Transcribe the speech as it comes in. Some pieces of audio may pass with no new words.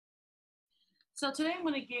So today I'm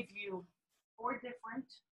going to give you 4 different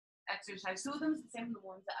exercises. 2 of them is the same as the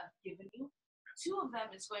ones that I've given you. 2 of them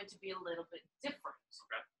is going to be a little bit different.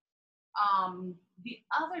 Okay. The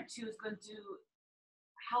other 2 is going to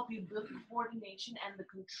help you build coordination and the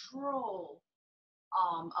control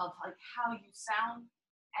of like how you sound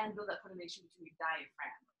and build that coordination between your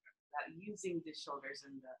diaphragm, using the shoulders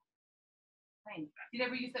and the playing. Did you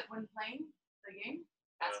ever use that when playing the game,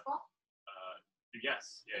 basketball?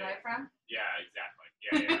 Yes. The Yeah. diaphragm? Yeah. Exactly.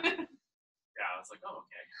 Yeah. Yeah. I was like, oh,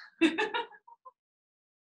 okay.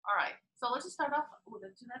 All right. So let's just start off with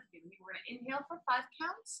the 2 that I've given you. We're going to inhale for 5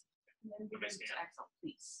 counts and then begin to exhale,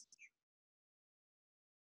 please.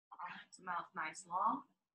 All right. So mouth nice long.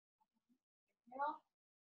 Inhale.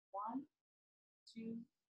 1, 2,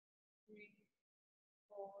 3,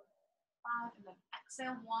 4, 5, and then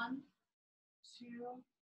exhale. 1, 2,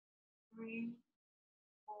 3,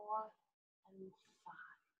 4, and 5.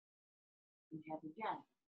 Inhale again.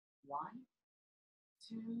 1,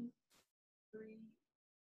 2, 3,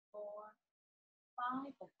 4,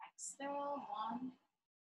 5, and exhale. 1,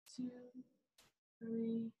 2,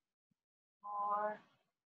 3, 4,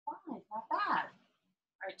 5. Not bad.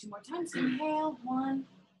 All right, 2 more times. Inhale. 1,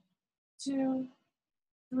 2,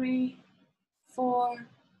 3, 4,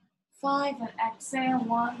 5, and exhale.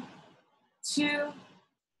 1, 2,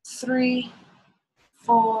 3,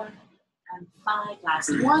 4, and 5.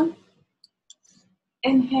 Last one.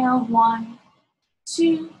 Inhale. 1,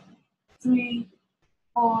 2, 3,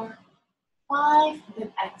 4, 5.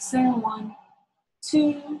 Then exhale. 1,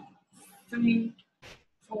 2, 3,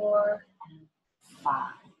 4, and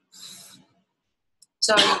 5.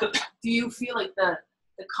 So, do you feel like the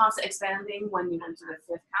constant expanding when you went to the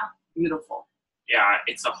 5th count? Beautiful. Yeah.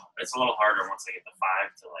 It's a little harder once I get to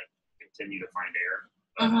 5 to like continue to find air.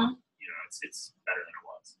 But, it's better than it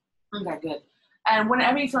was. Okay, good. And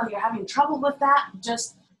whenever you feel like you're having trouble with that,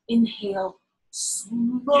 just inhale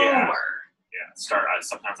slower. Yeah.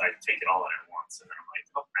 Sometimes I take it all in at once, and then I'm like,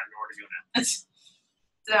 oh, I have nowhere to go now.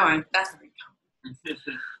 Don't worry, that's where we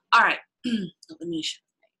go. All right. Let me show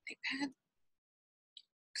my iPad.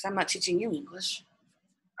 Because I'm not teaching you English.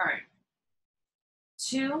 All right.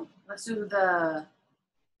 2, let's do the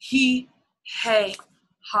he, hey,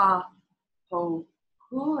 ha, ho,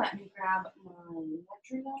 who. Let me grab my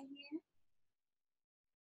metronome here.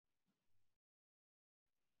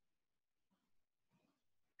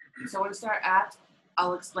 So we're going to start at,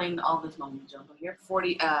 I'll explain all this moment jump here,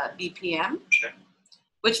 40 BPM, Okay.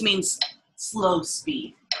 which means slow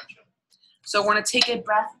speed. Gotcha. So we're going to take a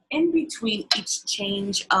breath in between each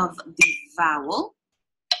change of the vowel.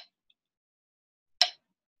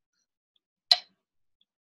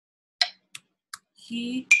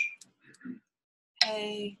 He,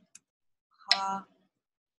 hey, ha,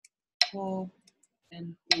 ho,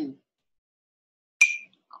 and who.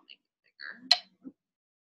 I'll make it bigger.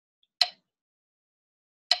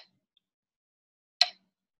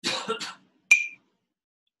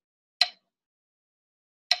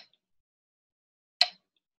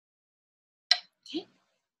 Okay.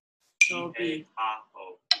 So it'll be, Ha, ho.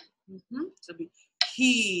 So it'll be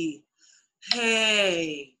he,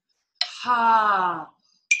 hey, ha,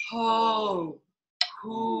 ho,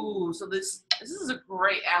 who. So this is a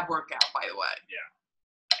great ab workout, by the way. Yeah.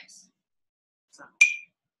 Nice. So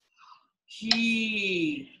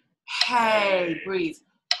he, hey, breathe.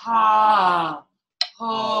 Ha,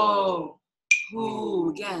 ho, who.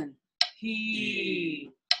 Again.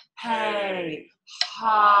 He, hey,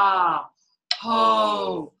 ha,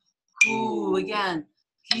 ho, who. Again.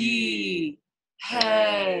 He,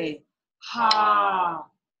 hey, ha,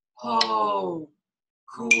 ho,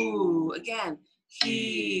 who. Again.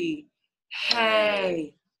 He,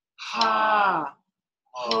 hey, ha,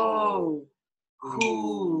 ho,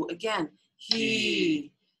 who. Again.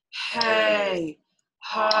 He, hey,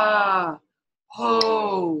 ha,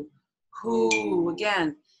 ho, who.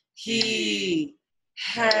 Again. He,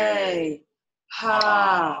 hey,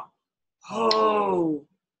 ha, ho,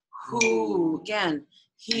 who. Again.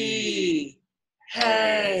 He,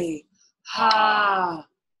 hey, ha,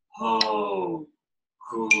 ho,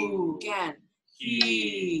 who. Again.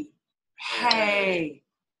 He, hey,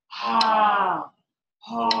 ha,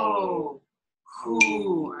 ho, who.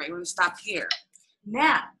 All right, we're going to stop here.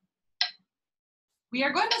 Now, we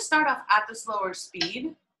are going to start off at the slower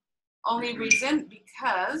speed. Only reason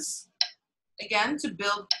because, again, to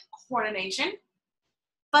build coordination.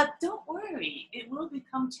 But don't worry, it will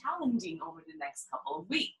become challenging over the next couple of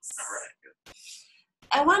weeks. All right. Good.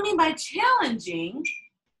 And what I mean by challenging,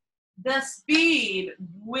 the speed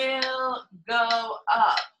will go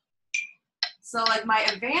up. So like my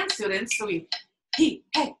advanced students, so we he,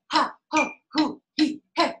 hey, ha, ho, who,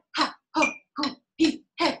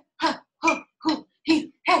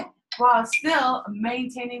 while still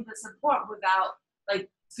maintaining the support without like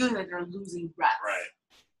feeling like they're losing breath. Right.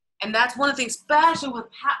 And that's one of the things, especially with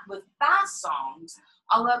fast songs,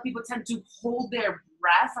 a lot of people tend to hold their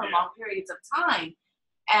breath for long periods of time.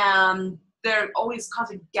 And they're always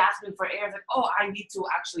constantly gasping for air. It's like, oh, I need to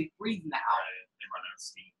actually breathe now. Right. They run out of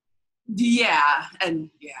steam. Yeah, and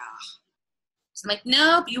it's like,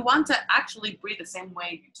 nope, you want to actually breathe the same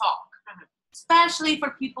way you talk. Especially for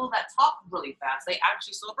people that talk really fast, they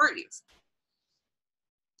actually still breathe.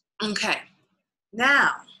 Okay,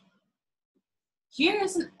 now, here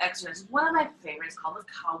is an exercise, one of my favorites, called the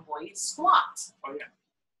cowboy squat. Oh, yeah.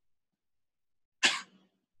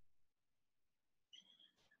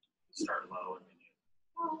 Start low and then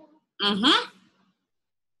Mm-hmm.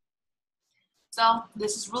 So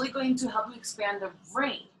this is really going to help you expand the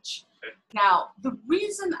range. Okay. Now, the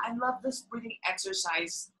reason I love this breathing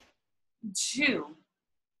exercise too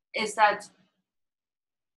is that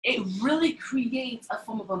it really creates a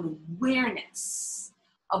form of an awareness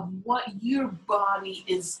of what your body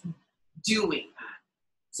is doing.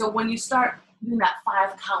 So when you start doing that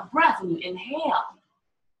 5-count breath, when you inhale,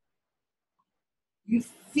 you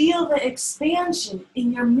feel the expansion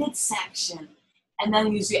in your midsection. And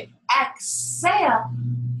then as you exhale,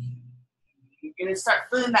 you're going to start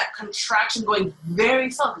feeling that contraction going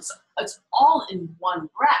very slow. It's all in one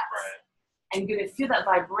breath. Right. And you're going to feel that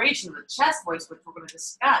vibration of the chest voice, which we're going to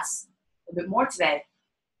discuss a bit more today.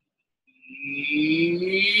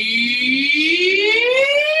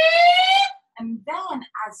 And then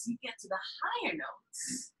as you get to the higher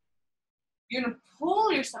notes, you're going to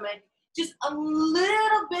pull your stomach just a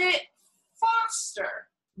little bit faster.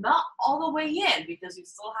 Not all the way in, because you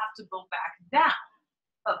still have to go back down.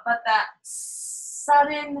 But that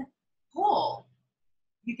sudden pull,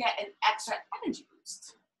 you get an extra energy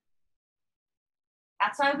boost.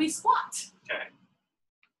 That's why we squat. Okay.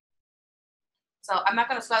 So I'm not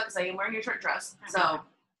going to squat because I am wearing your short dress. So, all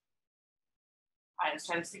right, let's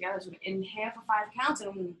try this together. So we inhale for 5 counts,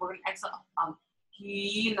 and we're going to exhale.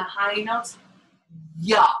 In the high notes,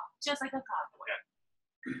 yeah, just like a cowboy.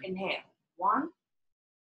 Okay. Inhale. 1,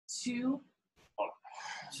 2. Oh,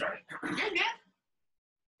 sorry. You're good.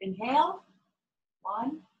 Inhale.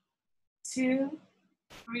 1, 2,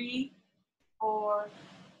 3, 4,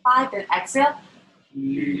 5. Then exhale. Now,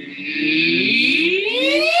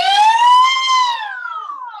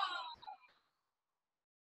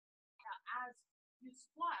 as you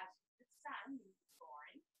squat, the sound is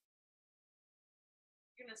boring.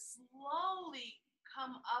 You're going to slowly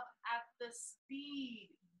come up at the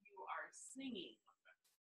speed you are singing.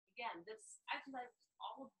 Again, this exercise is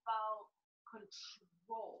all about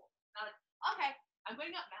control. Now, okay, I'm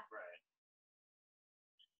going up now. Right.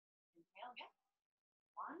 Inhale again.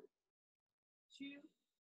 1, 2,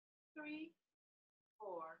 3,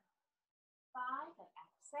 4, 5. And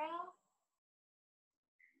exhale.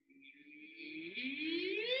 Do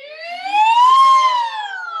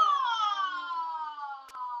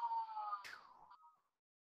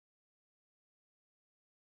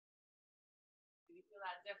you feel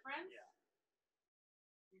that difference? Yeah.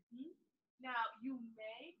 Mm-hmm. Now, you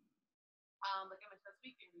may, like I mentioned last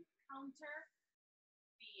week, encounter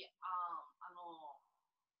the,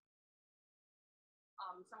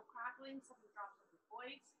 some crackling, some drops of the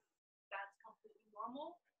voice. That's completely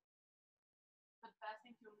normal. The best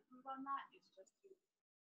thing to improve on that is just to think.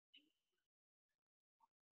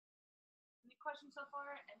 Any questions so far?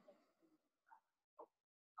 All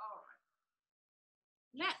right.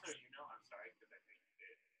 Next. So I'm sorry, because I think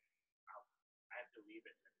I have to leave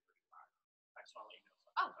at 10:45. I just want to let you know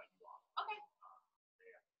something. Oh. Cut you off. Okay.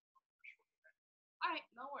 All right,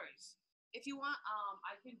 no worries. If you want,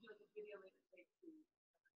 I can do like a video later today too.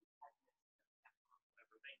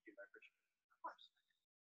 Whatever. Thank you. I appreciate it. Of course.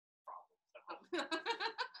 Problems.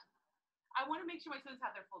 I want to make sure my students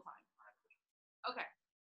have their full time. Okay.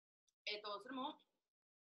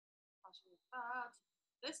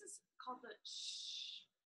 This is called the shh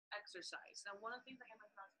exercise. Now, one of the things I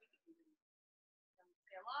mentioned last week, we didn't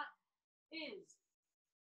say a lot, is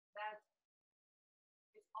that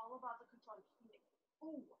it's all about the control of keeping it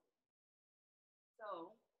forward.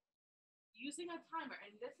 So, using a timer,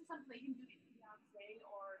 and this is something that you can do to your fiance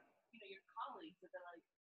or your colleagues, if they're like,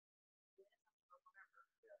 whatever.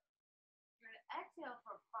 You're gonna exhale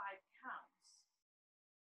for 5 counts,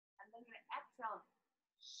 and then you're gonna exhale,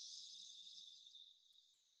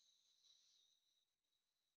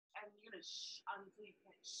 and you're gonna shh until you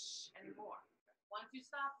can't shh anymore. Once you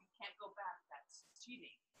stop, you can't go back. That's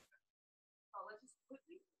cheating. So let's just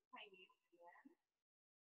quickly tiny again.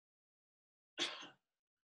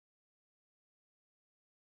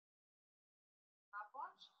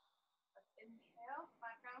 Stopwatch.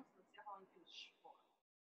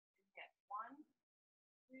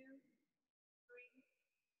 2, 3,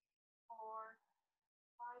 4,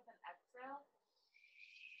 5, and exhale.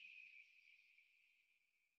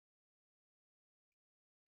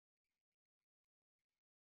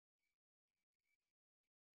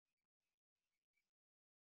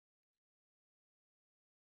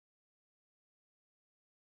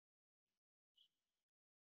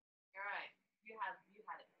 All right, you had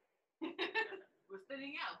it. We're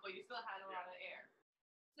sitting out, but you still had a lot of air.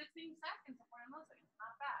 16 seconds to 40 milliseconds,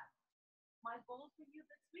 not bad. My goal for you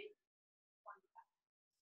this week, 20 seconds.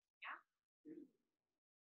 Yeah?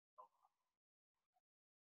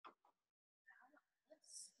 Now,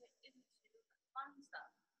 let's get into the fun stuff.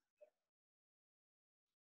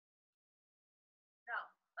 Now,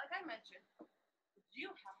 like I mentioned, you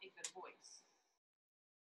have a good voice.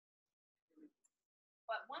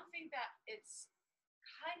 But one thing that it's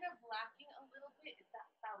kind of lacking a little bit is that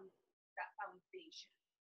foundation.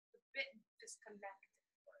 It's a bit disconnected.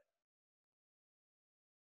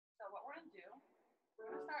 So what we're gonna do,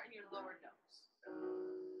 we're gonna start in your lower nose.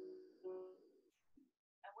 And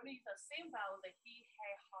we're gonna use the same vowels like he, he,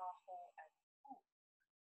 ha, ho, and hu.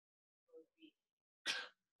 So it would be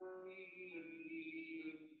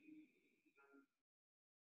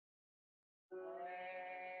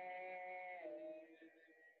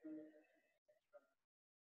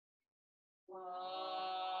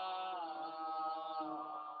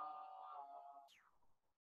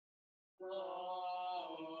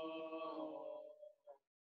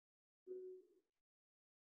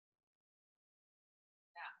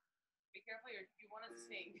Now, be careful, you want to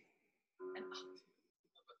sing an octave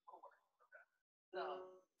a little bit lower. Okay.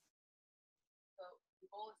 So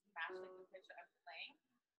the goal is to match like the pitch that I'm playing.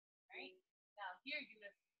 Right? Now here you're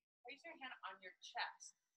gonna place your hand on your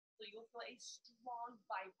chest. So you'll feel a strong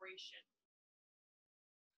vibration.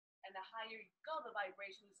 And the higher you go, the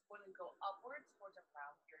vibration is going to go upwards towards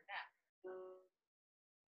around your neck.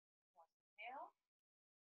 Inhale.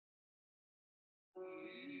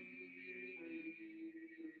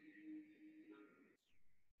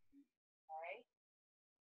 Okay.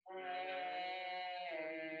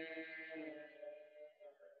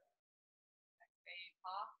 Exhale,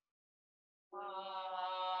 cough.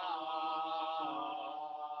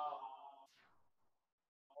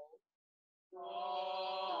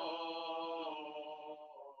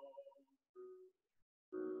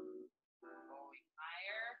 Going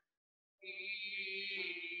higher.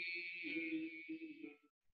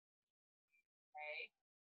 Okay.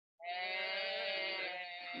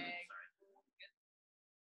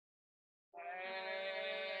 Sorry. Good.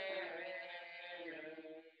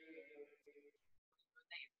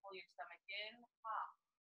 Then you pull your stomach in. Ha.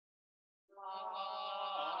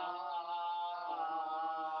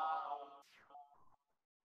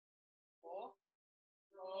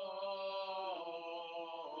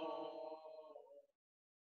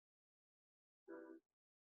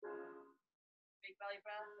 Big belly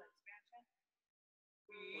breath, expansion.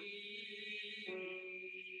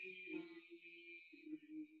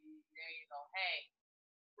 There you go. Hey.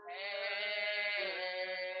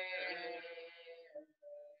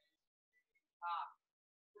 Pop.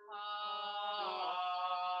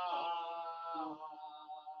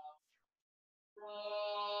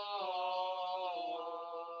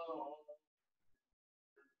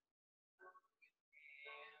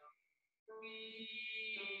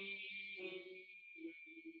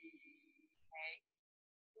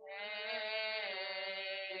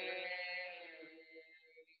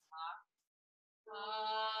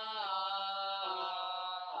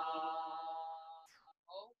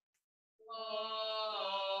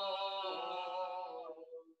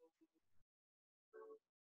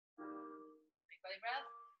 Big belly breath.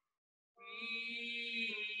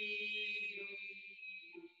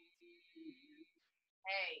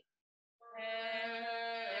 Hey. Breath.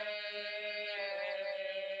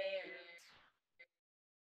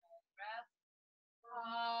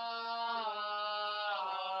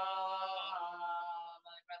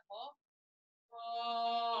 Belly breath. Hold.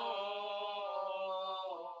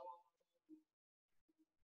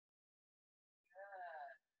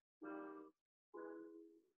 Good.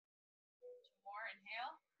 2 more.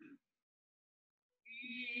 Inhale.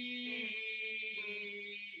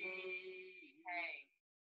 Hey.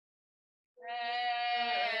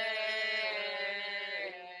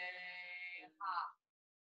 Ha.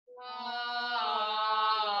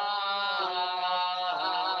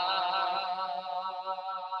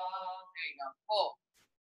 There you go. Pull.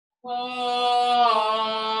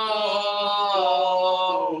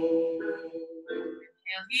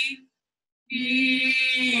 Inhale, heat.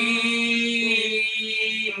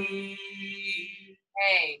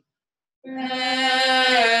 Hey.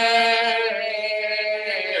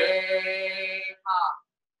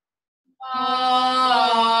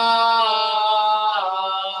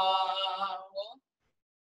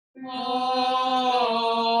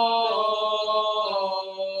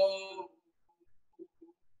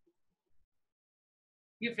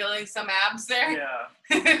 You feeling some abs there? Yeah,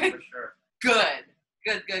 for sure. Good.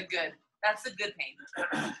 That's a good pain.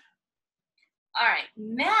 All right,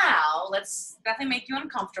 now let's definitely make you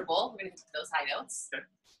uncomfortable. We're gonna hit those high notes. Okay.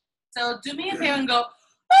 So do me a favor and go,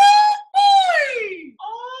 oh boy!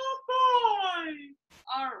 Oh boy!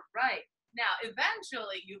 All right. Now,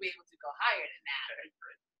 eventually, you'll be able to go higher than that. Okay,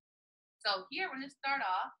 great. So here, we're gonna start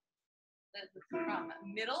off from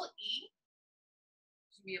middle E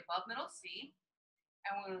to be above middle C,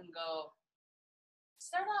 and we're gonna go. Let's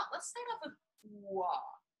start off with wah.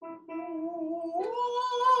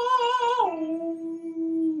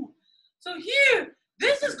 So here,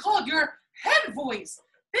 this is called your head voice.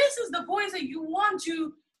 This is the voice that you want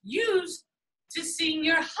to use to sing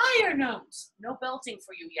your higher notes. No belting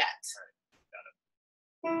for you yet. All right, got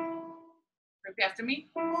it. Repeat after me.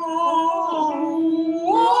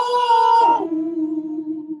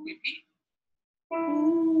 Repeat.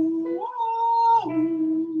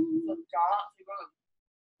 So jaw up.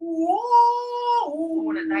 You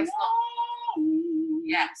want a nice long.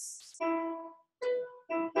 Yes.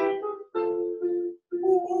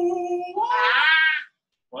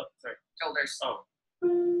 What? Sorry. Shoulders. Oh.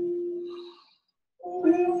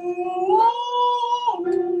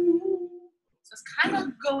 So it's kind of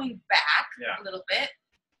going back Yeah. a little bit.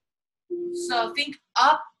 So think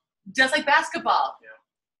up, just like basketball. Yeah.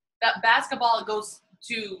 That basketball goes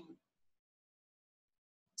to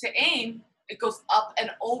aim, it goes up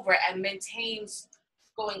and over and maintains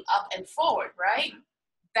going up and forward, right?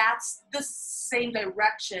 That's the same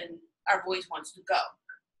direction our voice wants to go.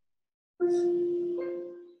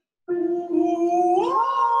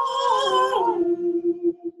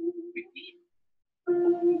 Repeat.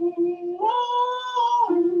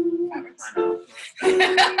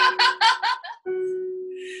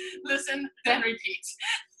 Listen, then repeat. Is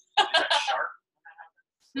that sharp?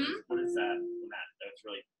 Hmm? What is that when that note's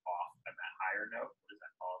really off and that higher note? What is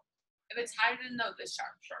that called? If it's higher than the note, it's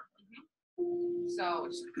sharp. Sharp. So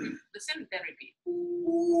just listen, then repeat.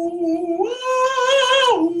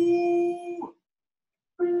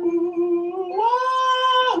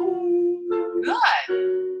 Good.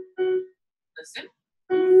 Listen.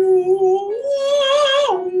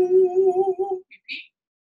 Repeat.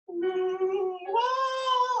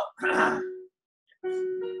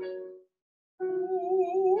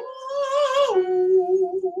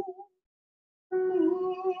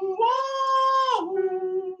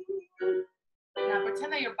 Now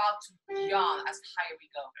pretend that you're about to yawn as higher we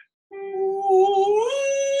go.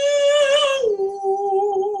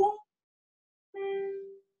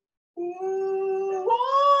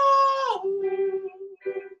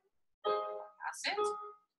 That's it.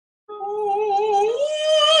 All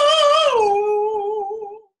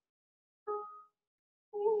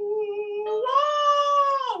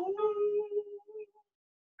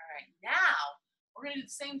right, now we're gonna do the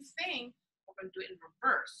same thing. We're gonna do it in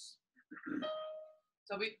reverse.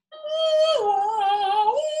 So we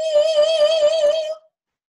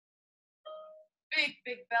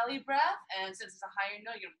big belly breath, and since it's a higher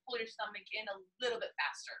note, you're gonna pull your stomach in a little bit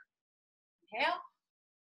faster. Inhale.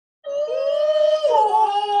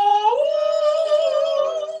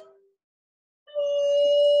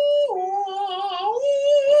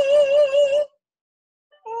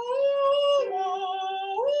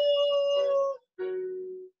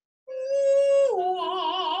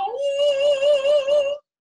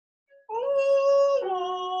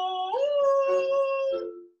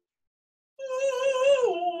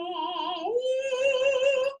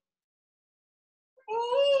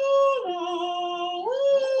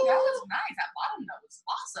 That was nice. That bottom note was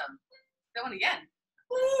awesome. That one again.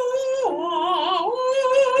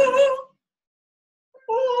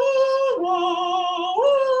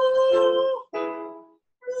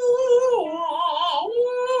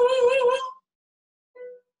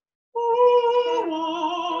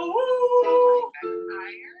 Back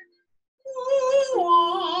higher.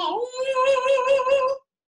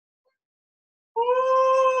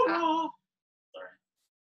 Sorry.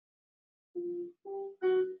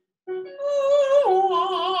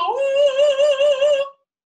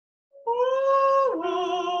 I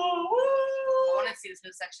want to see this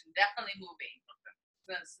midsection definitely moving.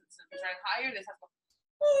 Since we're trying higher, this has to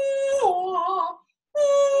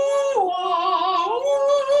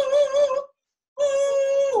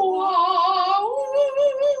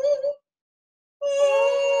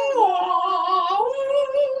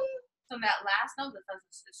So that last note, the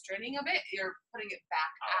straining of it, you're putting it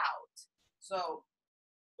back out. So,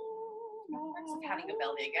 having a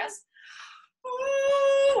belly, I guess.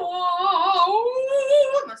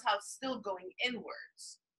 That's how it's still going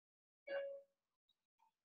inwards.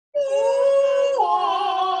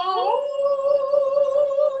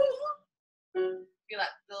 Feel that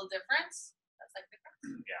little difference? That's like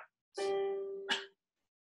different. Yeah.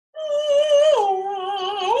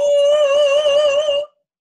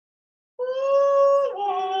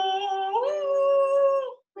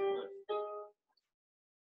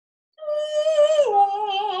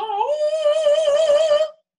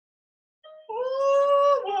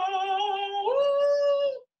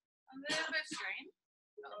 A little bit strain.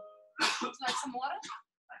 Would you like some water?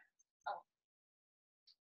 Oh.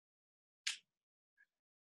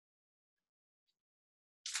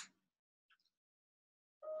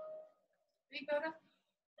 There you go.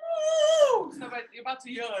 So you're about to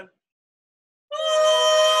yawn.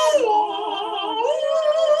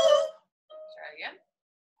 Try again.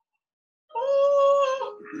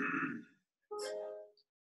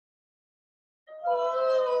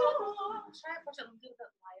 Try to push it a little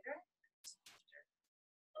bit lighter.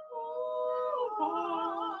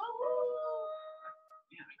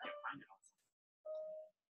 Yeah, I can't find it.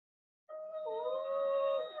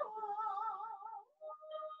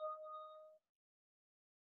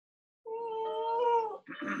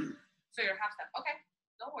 So you're half step. Okay,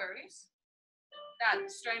 no worries. That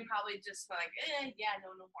strain probably just like, yeah,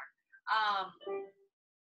 no more.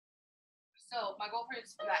 So my goal for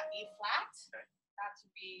is for that E flat. Okay. That to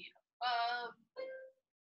be above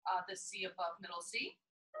the C above middle C.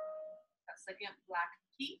 That second black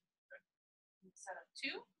key. Instead of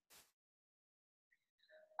 2.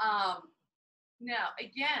 Now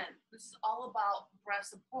again, this is all about breath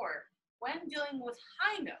support. When dealing with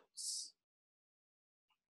high notes,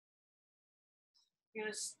 you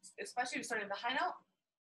know, especially if you're starting the high note,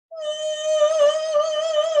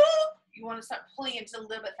 you want to start pulling it a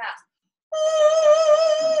little bit fast.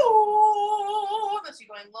 As you're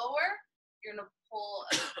going lower, you're gonna pull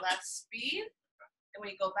at less speed, and when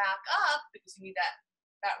you go back up, because you need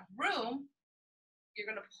that room, you're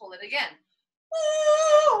gonna pull it again.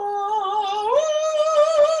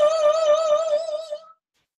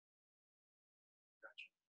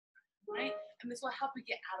 Right, and this will help you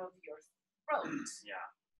get out of your throat. Yeah.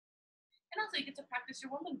 And also, you get to practice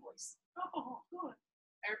your woman voice. Oh, good.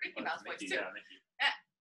 Or Mickey Mouse voice too. Yeah, Mickey.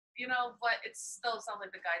 You know, but it still sounds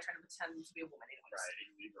like the guy trying to pretend to be a woman anyways.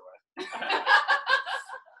 Right, either way.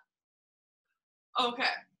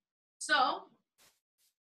 Okay, so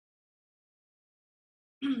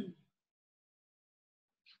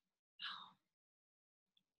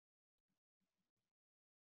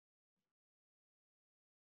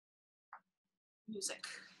music.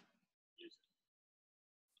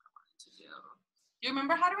 Do you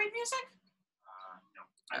remember how to read music? No.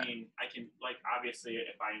 I mean, I can, like, obviously,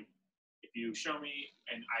 if you show me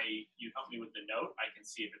and you help me with the note, I can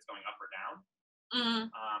see if it's going up or down. Mm-hmm.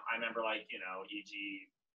 I remember, like, you know, E, G,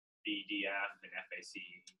 B, D, F, and F, A, C,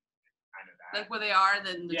 kind of that. Like where they are,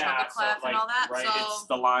 then the trumpet clef and all that. Right, so it's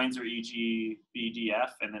the lines are E, G, B, D,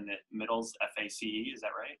 F, and then the middle's F, A, C, E. Is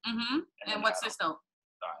that right? Mm-hmm. And what's this note?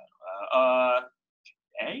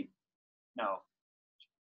 A? No,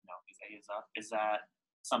 because A is up. Is that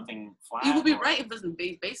something flat? You will be right if it wasn't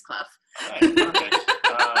bass clef. Okay, perfect.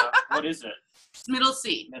 What is it? Middle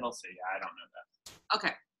C. Middle C. I don't know that.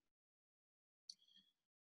 Okay.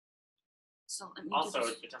 So let me also,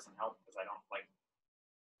 it doesn't help because I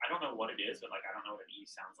don't know what it is, but like I don't know what an E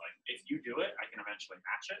sounds like. If you do it, I can eventually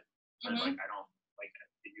match it. But like I don't like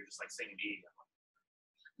if you're just like singing E. I'm like,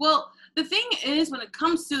 well, the thing is, when it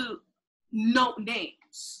comes to note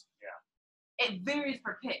names, it varies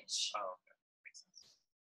per pitch. oh, okay, makes sense.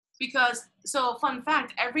 Because, so fun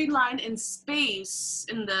fact, every line in space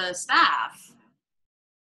in the staff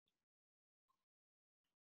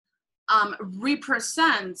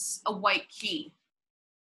represents a white key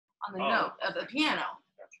on the note of the piano.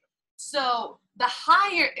 Gotcha. So the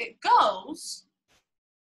higher it goes,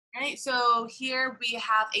 right? So here we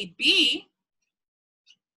have a B.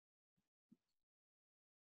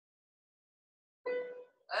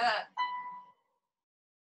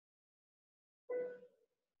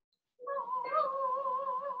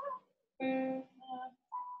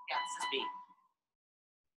 Yeah, this is B.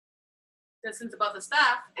 So since above the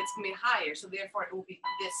staff, it's gonna be higher, so therefore it will be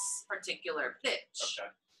this particular pitch. Okay.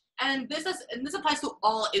 And this applies to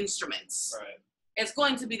all instruments. Right. It's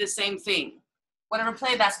going to be the same thing. Whatever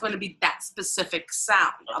play, that's going to be that specific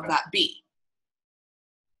sound of that B.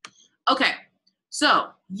 Okay,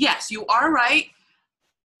 so yes, you are right.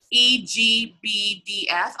 E, G, B, D,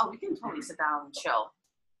 F. Oh, we can totally sit down and chill.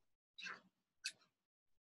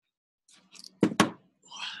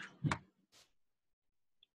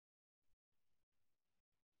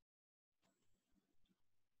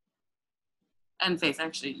 and Faith.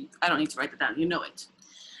 Actually, I don't need to write that down. You know it.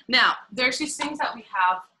 Now, there's these things that we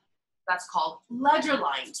have that's called ledger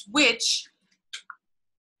lines, which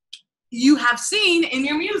you have seen in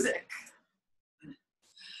your music.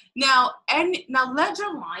 Now, ledger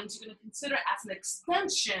lines you're going to consider as an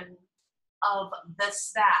extension of the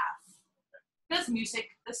staff. Because music,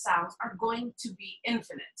 the sounds are going to be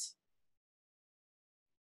infinite.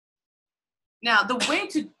 Now, the way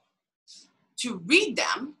to read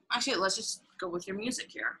them, actually, let's just go with your music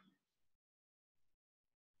here.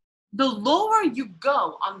 The lower you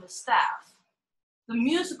go on the staff, the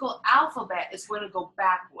musical alphabet is going to go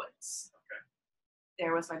backwards. Okay.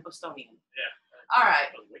 There was my Bostonian. Yeah. All right.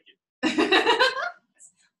 That was wicked.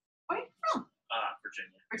 Where are you from?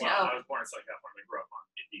 Virginia. Virginia. Well, Oh. I was born in Southern California. I grew up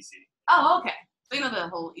in DC. Oh, okay. So you know the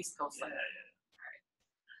whole East Coast. Yeah, Like.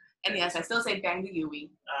 yeah. And yes, I still say bang the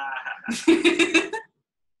Yui.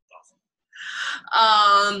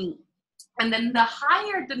 Awesome. And then the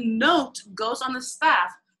higher the note goes on the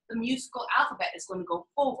staff, the musical alphabet is going to go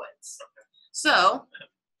forwards. Okay. So,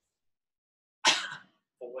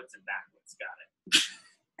 Forwards and backwards. Got it.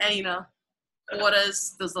 and you know, what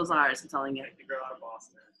is those R's? I'm telling you. Like the girl out of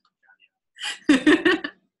Boston.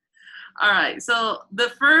 All right. So the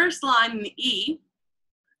first line in E,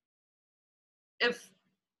 if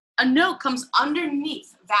a note comes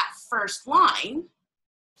underneath that first line,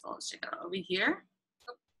 so let's check it out over here.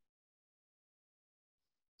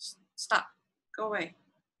 Stop. Go away.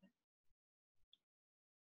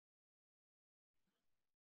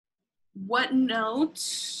 What note?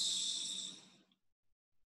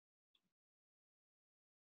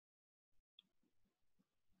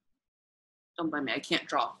 Don't blame me, I can't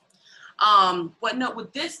draw. What note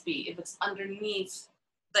would this be if it's underneath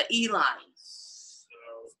the E line? So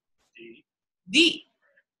D. D.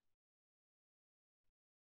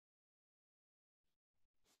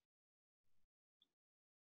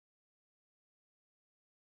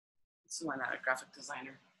 This is why I'm not a graphic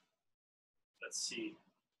designer. Let's see.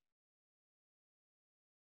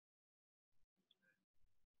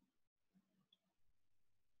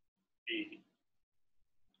 B.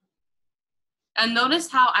 And notice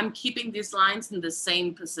how I'm keeping these lines in the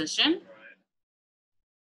same position, Right.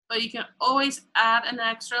 but you can always add an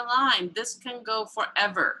extra line. This can go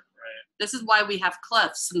forever. Right. This is why we have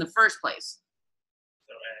clefs in the first place.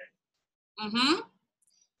 So A. Mm-hmm.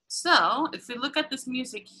 So if we look at this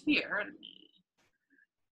music here, let me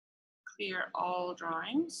clear all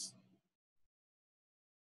drawings.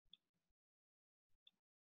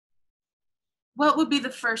 What would be the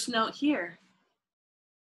first note here?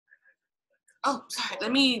 Oh, sorry,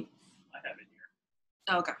 let me, I have it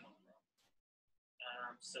here. okay.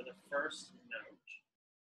 So the first note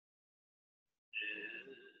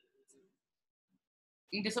is.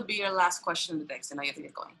 And this will be your last question of the day, so now you have to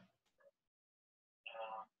get going.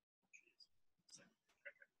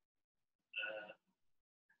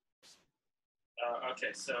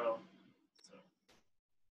 Okay, so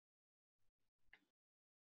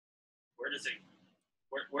where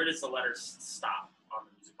does the letter stop on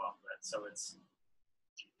the music alphabet? So it's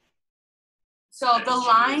So the G is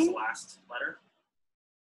line, the last letter.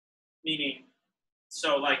 Meaning,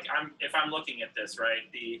 so like if I'm looking at this, right?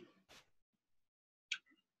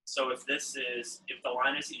 So if the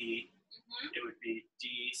line is E, it would be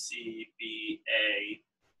D, C, B, A,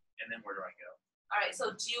 and then where do I go? all right,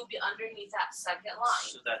 so G will be underneath that second line.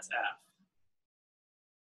 So that's F.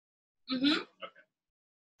 Mm-hmm. Okay.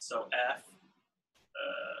 So F.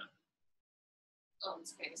 Oh,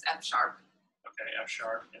 it's okay, it's F sharp. Okay, F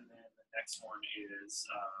sharp, and then the next one is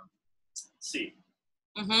C.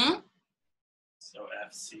 Mm-hmm. So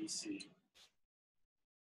F, C, C.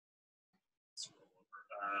 Scroll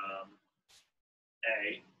over.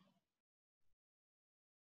 A.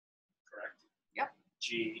 Correct. Yep.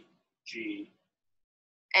 G, G.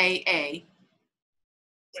 A.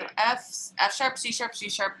 So Wait. F sharp, C sharp, C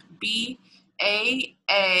sharp, B, A,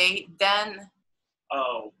 then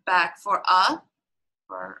Oh, back for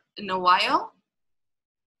in a while,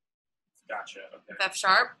 gotcha. Okay. F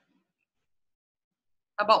sharp.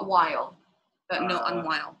 How about while? That note on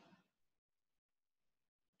while.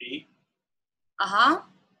 B Uh-huh.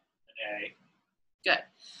 and A. Good.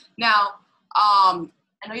 Now, I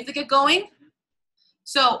know you have to get going.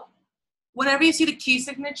 So whenever you see the key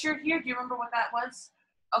signature here, do you remember what that was?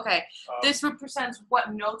 Okay. This represents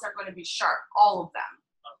what notes are going to be sharp, all of them,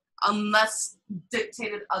 unless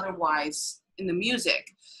dictated otherwise in the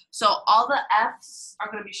music. So all the Fs are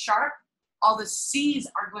going to be sharp, all the Cs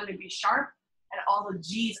are going to be sharp, and all the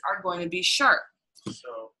Gs are going to be sharp.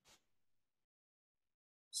 So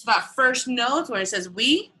that first note where it says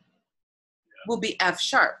we will be F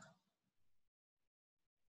sharp.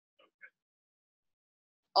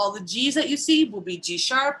 All the G's that you see will be G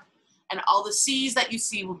sharp, and all the C's that you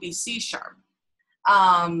see will be C sharp.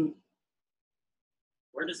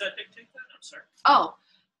 Where does that dictate that? I'm sorry. Oh,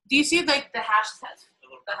 do you see like the hashtags?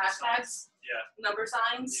 The hashtags? Signs. Yeah. Number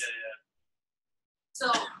signs? Yeah, yeah. So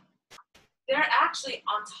they're actually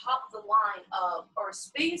on top of the line of, or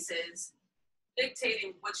spaces,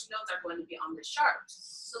 dictating which notes are going to be on the sharps.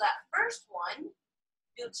 So that first one,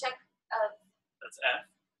 you'll check that's F.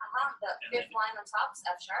 the fifth line on top is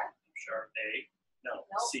F sharp. Sharp A. No,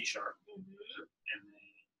 Nope. C sharp. And And then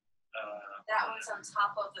that one's on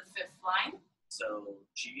top of the fifth line. So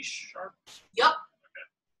G sharp. Yep. Okay.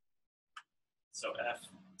 So F,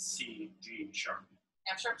 C, G sharp.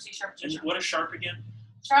 F sharp, C sharp, G And sharp. what is sharp again?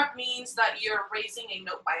 Sharp means that you're raising a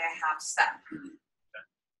note by a half step. Okay.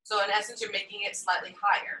 So in essence, you're making it slightly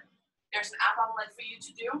higher. There's an app I would like for you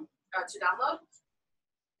to do, to download,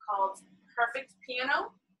 called Perfect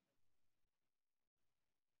Piano.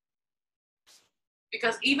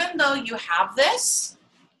 Because even though you have this,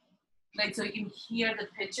 like so you can hear the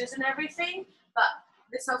pitches and everything, but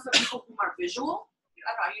this helps for people who are visual.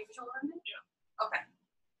 I don't know, are you visual learning? Yeah. Okay.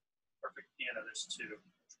 Perfect piano, there's two.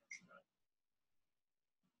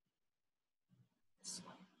 This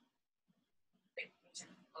one.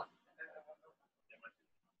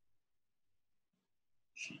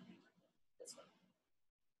 This one.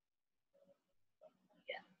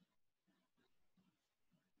 Yeah.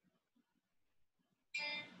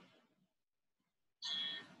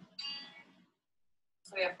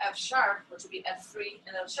 So we have F sharp, which will be F3,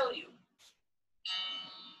 and it'll show you.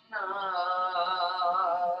 Na,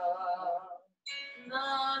 na,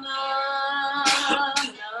 na,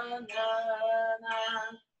 na,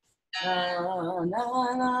 na,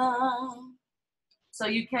 na, na. So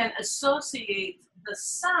you can associate the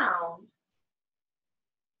sound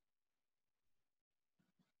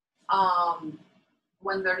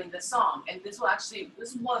when learning the song. And this is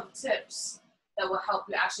one of the tips that will help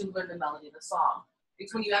you actually learn the melody of the song.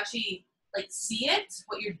 Because when you actually like see it,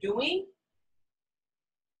 what you're doing,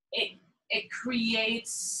 it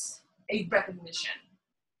creates a recognition,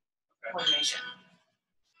 coordination.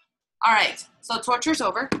 All right, so torture's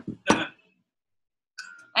over.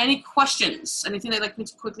 Any questions? Anything they'd like me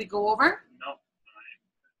to quickly go over? No. All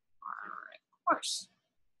right, of course.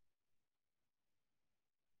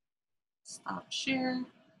 Stop share.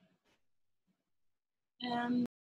 And